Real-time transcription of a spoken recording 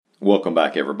Welcome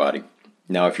back, everybody.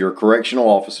 Now, if you're a correctional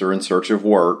officer in search of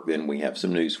work, then we have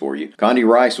some news for you. Condi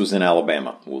Rice was in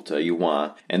Alabama. We'll tell you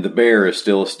why. And the bear is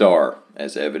still a star,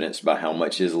 as evidenced by how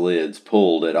much his lids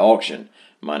pulled at auction.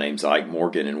 My name's Ike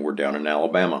Morgan, and we're down in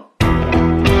Alabama.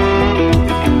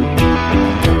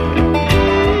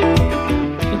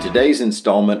 In today's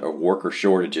installment of Worker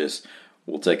Shortages,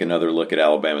 we'll take another look at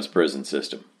Alabama's prison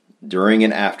system. During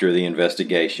and after the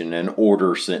investigation, an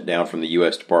order sent down from the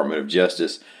U.S. Department of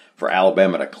Justice for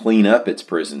Alabama to clean up its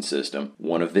prison system,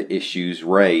 one of the issues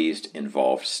raised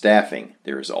involved staffing.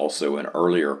 There is also an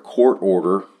earlier court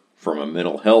order from a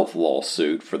mental health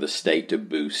lawsuit for the state to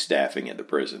boost staffing at the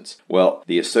prisons. Well,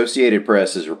 the Associated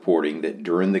Press is reporting that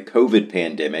during the COVID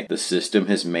pandemic, the system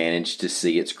has managed to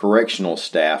see its correctional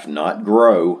staff not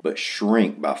grow, but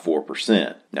shrink by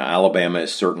 4%. Now, Alabama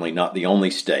is certainly not the only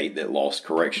state that lost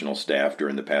correctional staff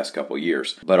during the past couple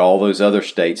years, but all those other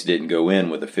states didn't go in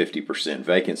with a 50%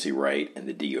 vacancy rate and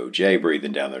the DOJ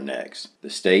breathing down their necks. The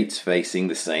state's facing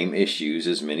the same issues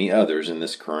as many others in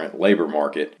this current labor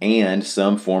market, and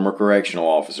some former correctional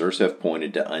officers have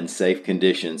pointed to unsafe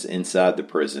conditions inside the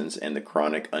prisons and the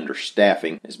chronic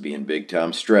understaffing as being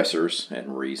big-time stressors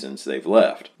and reasons they've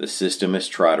left. The system has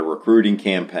tried a recruiting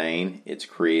campaign, it's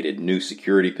created new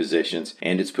security positions,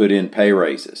 and it's put in pay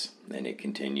raises, and it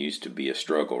continues to be a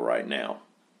struggle right now.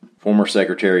 Former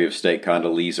Secretary of State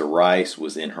Condoleezza Rice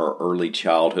was in her early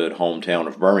childhood hometown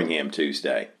of Birmingham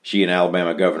Tuesday. She and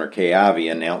Alabama Governor Kay Ivey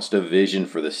announced a vision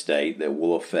for the state that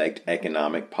will affect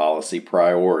economic policy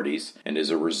priorities and is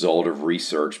a result of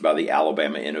research by the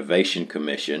Alabama Innovation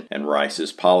Commission and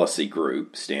Rice's policy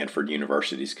group, Stanford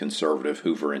University's conservative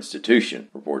Hoover Institution,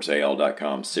 reports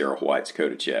AL.com's Sarah White's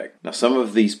Kotichek. Now, some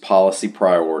of these policy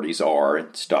priorities are,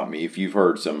 and stop me if you've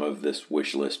heard some of this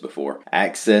wish list before,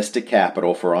 access to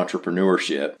capital for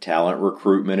entrepreneurship, talent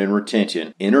recruitment and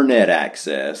retention, internet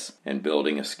access, and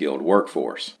building a skilled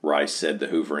workforce. Rice said the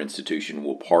Hoover Institution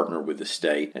will partner with the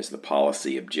state as the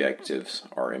policy objectives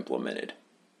are implemented.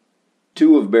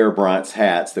 2 of Bear Bryant's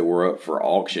hats that were up for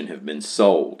auction have been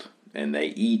sold, and they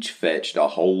each fetched a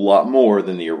whole lot more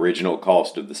than the original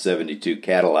cost of the '72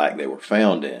 Cadillac they were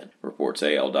found in, reports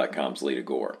AL.com's Lita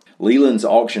Gore. Leland's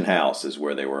Auction House is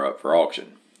where they were up for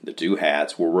auction. The 2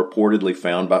 hats were reportedly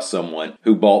found by someone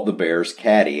who bought the Bears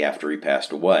caddy after he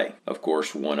passed away. Of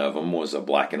course, one of them was a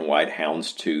black and white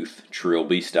houndstooth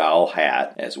Trilby-style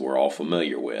hat, as we're all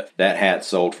familiar with. That hat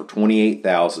sold for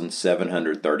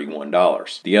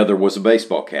 $28,731. The other was a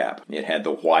baseball cap. It had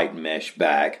the white mesh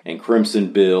back and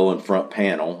crimson bill and front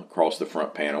panel. Across the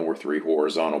front panel were 3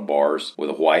 horizontal bars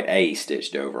with a white A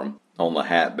stitched over them. On the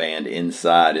hat band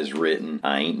inside is written,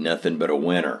 "I ain't nothing but a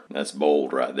winner." That's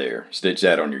bold right there. Stitch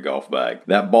that on your golf bag.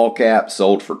 That ball cap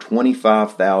sold for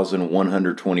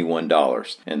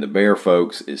 $25,121, and the Bear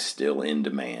folks is still in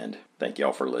demand. Thank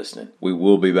y'all for listening. We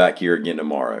will be back here again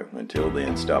tomorrow. Until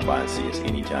then, stop by and see us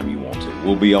anytime you want to.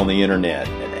 We'll be on the internet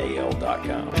at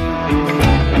AL.com.